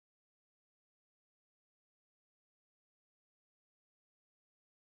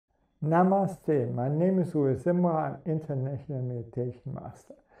Namaste, my name is Uwe Simra, I'm International Meditation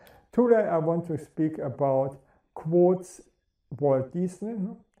Master. Today I want to speak about quotes Walt Disney,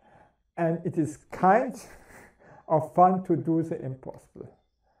 and it is kind of fun to do the impossible.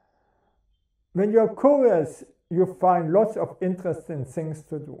 When you're curious, you find lots of interesting things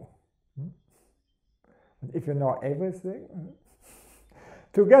to do. If you know everything.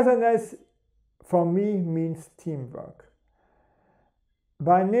 Togetherness for me means teamwork.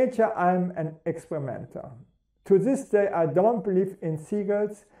 By nature, I'm an experimenter. To this day, I don't believe in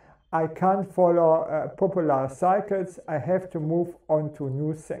seagulls. I can't follow popular cycles. I have to move on to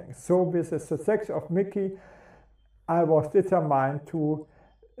new things. So with the success of Mickey, I was determined to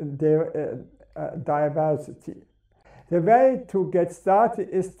diversity. The way to get started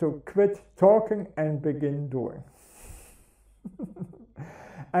is to quit talking and begin doing.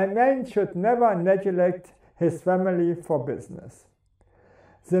 A man should never neglect his family for business.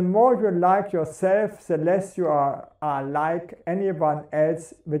 The more you like yourself, the less you are like anyone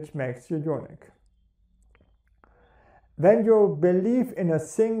else, which makes you unique. When you believe in a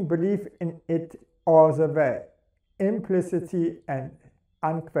thing, believe in it all the way, implicitly and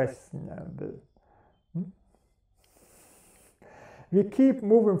unquestionable. We keep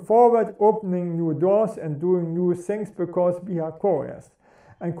moving forward, opening new doors and doing new things because we are curious.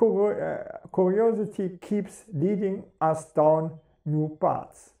 And curiosity keeps leading us down new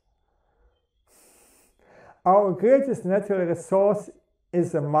paths. Our greatest natural resource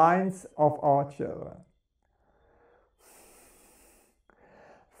is the minds of our children.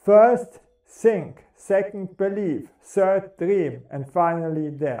 First, think. Second, believe. Third, dream. And finally,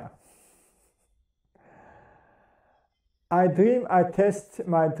 dare. I dream, I test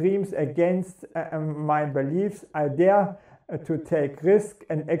my dreams against my beliefs. I dare to take risk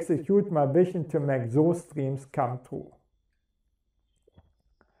and execute my vision to make those dreams come true.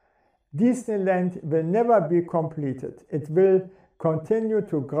 Disneyland will never be completed. It will continue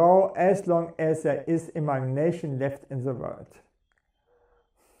to grow as long as there is imagination left in the world.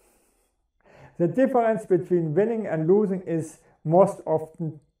 The difference between winning and losing is most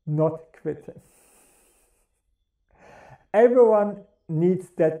often not quitting. Everyone needs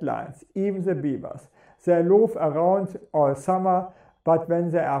deadlines, even the beavers. They loaf around all summer, but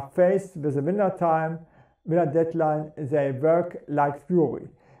when they are faced with a winter deadline, they work like fury.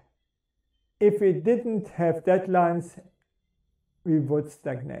 If we didn't have deadlines, we would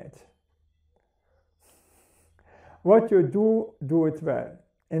stagnate. What you do, do it well.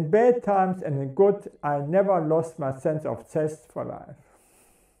 In bad times and in good, I never lost my sense of zest for life.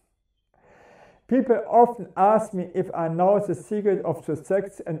 People often ask me if I know the secret of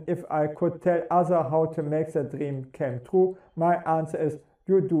success and if I could tell others how to make their dream come true. My answer is,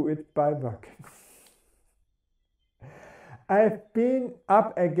 you do it by working. I've been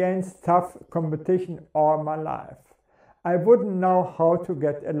up against tough competition all my life. I wouldn't know how to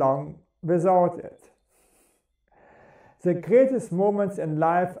get along without it. The greatest moments in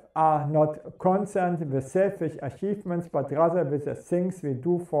life are not concerned with selfish achievements, but rather with the things we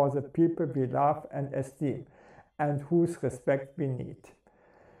do for the people we love and esteem, and whose respect we need.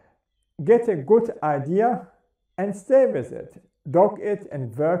 Get a good idea and stay with it. Dog it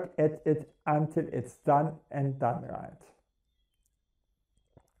and work at it until it's done and done right.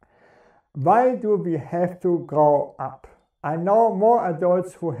 Why do we have to grow up? I know more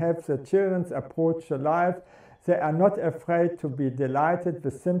adults who have the children's approach to life. They are not afraid to be delighted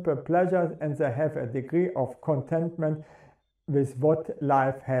with simple pleasures, and they have a degree of contentment with what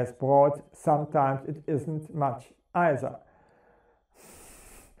life has brought. Sometimes it isn't much either.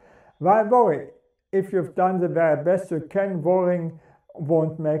 Why worry? If you've done the very best you can, worrying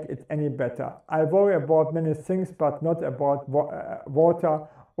won't make it any better. I worry about many things, but not about water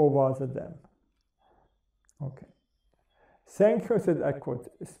over the dam. Okay. Thank you that I could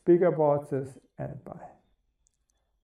speak about this, and bye.